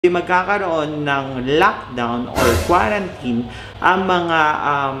magkakaroon ng lockdown or quarantine ang mga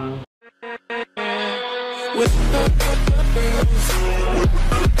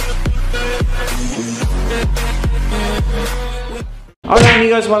Hola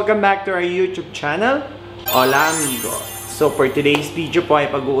amigos! Welcome back to our YouTube channel, Hola Amigo. So for today's video po ay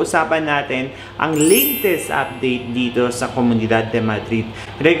pag-uusapan natin ang latest update dito sa Komunidad de Madrid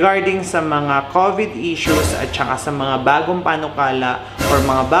regarding sa mga COVID issues at saka sa mga bagong panukala or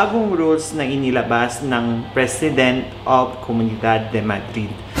mga bagong rules na inilabas ng President of Komunidad de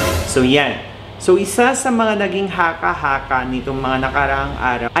Madrid. So yan. So isa sa mga naging haka-haka nitong mga nakaraang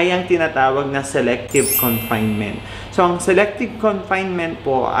araw ay ang tinatawag na selective confinement. So ang selective confinement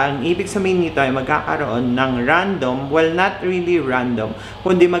po, ang ibig sabihin nito ay magkakaroon ng random, well not really random,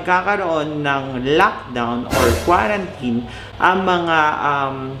 kundi magkakaroon ng lockdown or quarantine ang mga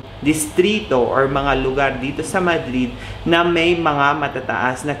distrito or mga lugar dito sa Madrid na may mga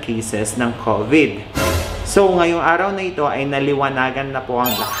matataas na cases ng COVID. So ngayong araw na ito ay naliwanagan na po ang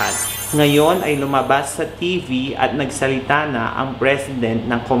lahat. Ngayon ay lumabas sa TV at nagsalita na ang President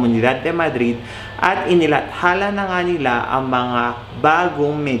ng Komunidad de Madrid at inilathala na nga nila ang mga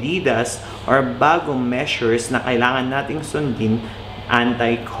bagong medidas or bagong measures na kailangan nating sundin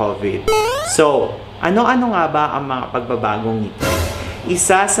anti-COVID. So, ano-ano nga ba ang mga pagbabagong ito?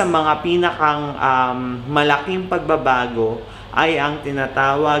 Isa sa mga pinakang malaking pagbabago ay ang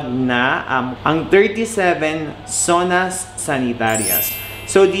tinatawag na ang 37 zonas sanitarias.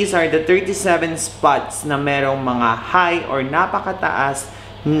 So these are the 37 spots na merong mga high or napakataas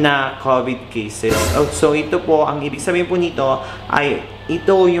na COVID cases. So ito po, ang ibig sabihin po nito ay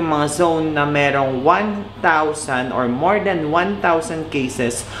ito yung mga zone na merong 1,000 or more than 1,000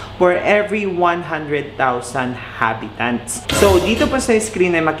 cases for every 100,000 habitants. So dito po sa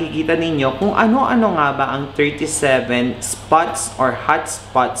screen ay makikita ninyo kung ano-ano nga ba ang 37 spots or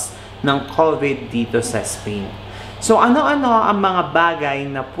hotspots ng COVID dito sa Spain. So ano-ano ang mga bagay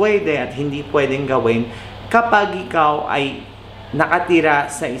na pwede at hindi pwedeng gawin kapag ikaw ay nakatira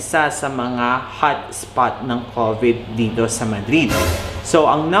sa isa sa mga hotspot ng COVID dito sa Madrid. So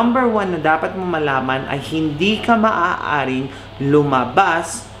ang number one na dapat mo malaman ay hindi ka maaaring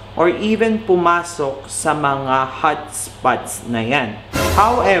lumabas or even pumasok sa mga hotspots na yan.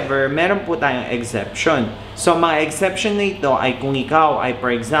 However, meron po tayong exception. So mga exception na ito ay kung ikaw ay for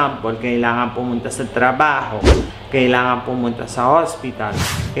example, kailangan pumunta sa trabaho, kailangan pumunta sa hospital,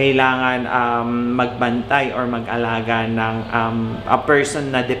 kailangan magbantay or mag-alaga ng a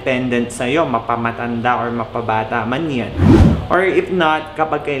person na dependent sa iyo, mapamatanda or mapabata man yan. Or if not,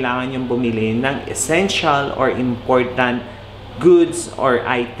 kapag kailangan yung bumili ng essential or important goods or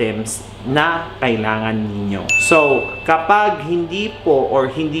items na kailangan ninyo. So, kapag hindi po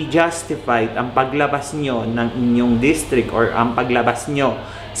or hindi justified ang paglabas nyo ng inyong district or ang paglabas nyo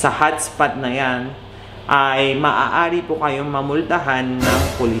sa hotspot na yan, ay maaari po kayong mamultahan ng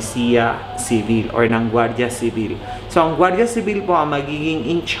Polisiya Civil or ng Guardia Civil. So, ang Guardia Civil po ang magiging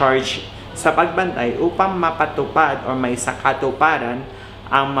in charge sa pagbantay upang mapatupad or may sakatuparan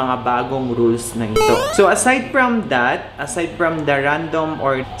ang mga bagong rules na ito. So, aside from that, aside from the random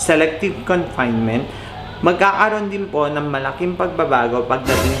or selective confinement, magkakaroon din po ng malaking pagbabago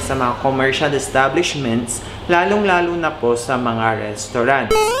pagdating sa mga commercial establishments, lalong-lalo na po sa mga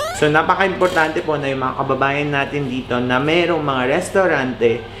restaurants. So, napaka-importante po na yung mga kababayan natin dito na mayroong mga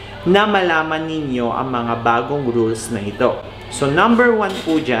restaurante na malaman ninyo ang mga bagong rules na ito. So, number one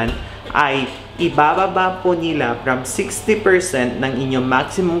po dyan ay ibababa po nila from 60% ng inyong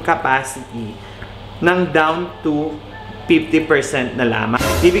maximum capacity ng down to 50% na lamang.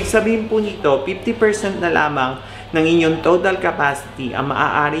 Ibig sabihin po nito, 50% na lamang ng inyong total capacity ang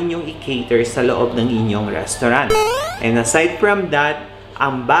maaari nyong i-cater sa loob ng inyong restaurant. And aside from that,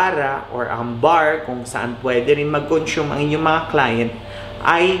 ang bara or ang bar kung saan pwede rin mag-consume ang inyong mga client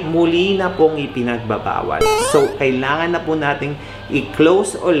ay muli na pong ipinagbabawal. So, kailangan na po nating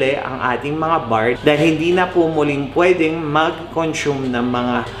i-close uli ang ating mga bar dahil hindi na po muling pwedeng mag-consume ng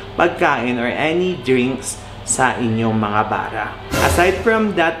mga pagkain or any drinks sa inyong mga bara. Aside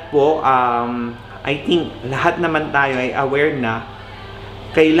from that po, I think lahat naman tayo ay aware na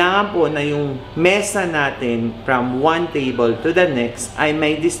kailangan po na yung mesa natin from one table to the next ay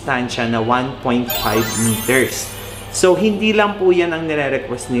may distansya na 1.5 meters. So, hindi lang po yan ang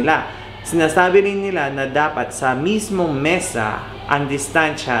nire-request nila. Sinasabi rin nila na dapat sa mismong mesa, ang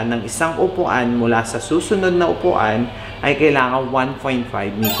distansya ng isang upuan mula sa susunod na upuan ay kailangan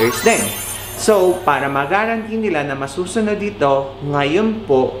 1.5 meters din. So, para ma-guarantee nila na masusunod dito, ngayon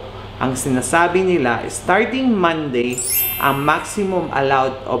po, ang sinasabi nila, starting Monday, ang maximum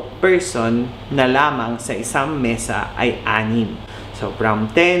allowed of person na lamang sa isang mesa ay 6. So, from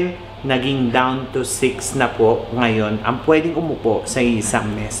 10, naging down to 6 na po ngayon ang pwedeng umupo sa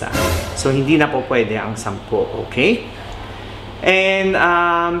isang mesa. So, hindi na po pwede ang 10, okay? And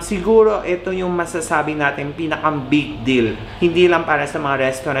siguro ito yung masasabi natin pinakang big deal. Hindi lang para sa mga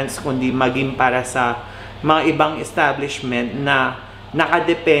restaurants, kundi maging para sa mga ibang establishment na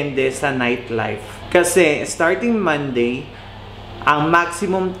nakadepende sa nightlife. Kasi starting Monday, ang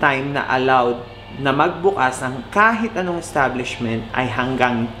maximum time na allowed na magbukas ang kahit anong establishment ay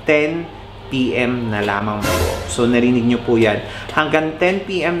hanggang 10 PM na lamang po. So, narinig nyo po yan. Hanggang 10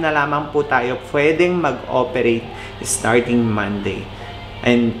 PM na lamang po tayo pwedeng mag-operate starting Monday.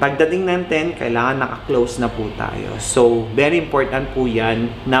 And pagdating ng 10, kailangan naka-close na po tayo. So, very important po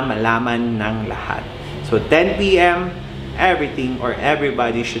yan na malaman ng lahat. So, 10 PM, everything or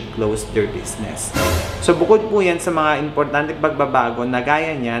everybody should close their business. So, bukod po yan sa mga importanteng pagbabago na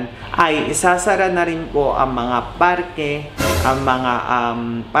gaya niyan, ay isasara na rin po ang mga parke, ang mga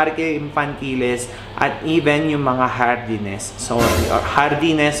parke infantiles, at even yung mga hardiness. So,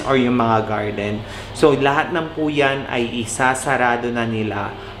 hardiness or yung mga garden. So, lahat ng po yan ay isasarado na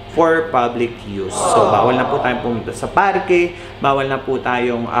nila for public use. So, bawal na po tayong pumunta sa parke, bawal na po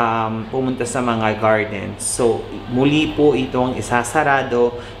tayong pumunta sa mga gardens. So, muli po itong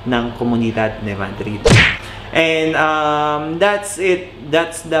isasarado ng Komunidad de Madrid. And that's it.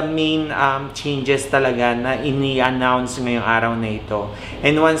 That's the main changes talaga na ini-announce ngayong araw na ito.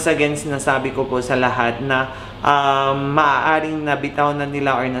 And once again, sinasabi ko po sa lahat na maaaring nabitaw na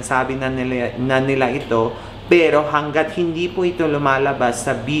nila or nasabi na nila ito, pero hanggat hindi po ito lumalabas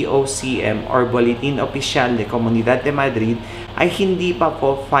sa BOCM or Boletin Oficial de Comunidad de Madrid, ay hindi pa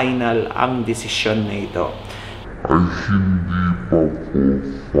po final ang desisyon na ito.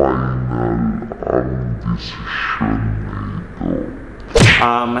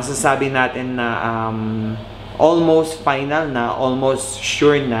 Masasabi natin na almost final na, almost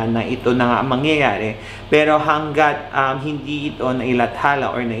sure na ito na nga ang mangyayari. Pero hanggat hindi ito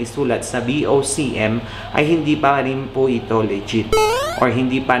nailathala or naisulat sa BOCM, ay hindi pa rin po ito legit or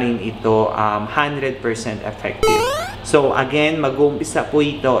hindi pa rin ito 100% effective. So again, mag-uumpisa po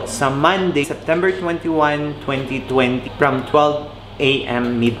ito sa Monday, September 21, 2020 from 12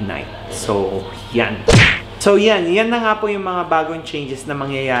 AM midnight. So, yan. So yan na nga po yung mga bagong changes na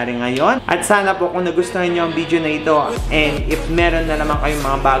mangyayari ngayon. At sana po kung nagustuhan nyo ang video na ito, and if meron na naman kayong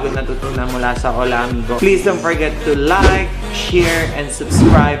mga bagong natutunan mula sa HOLA Amigo, please don't forget to like, share, and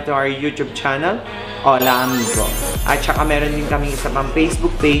subscribe to our YouTube channel, HOLA Amigo. At saka meron din kami isa pang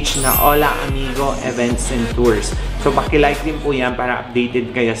Facebook page na HOLA Amigo Events and Tours. So paki-like din po yan para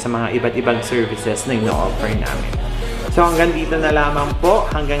updated kayo sa mga iba't ibang services na ino-offer namin. So hanggang dito na lamang po,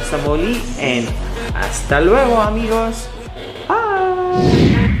 hanggang sa muli, and hasta luego, amigos! Bye!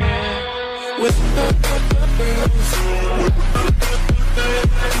 With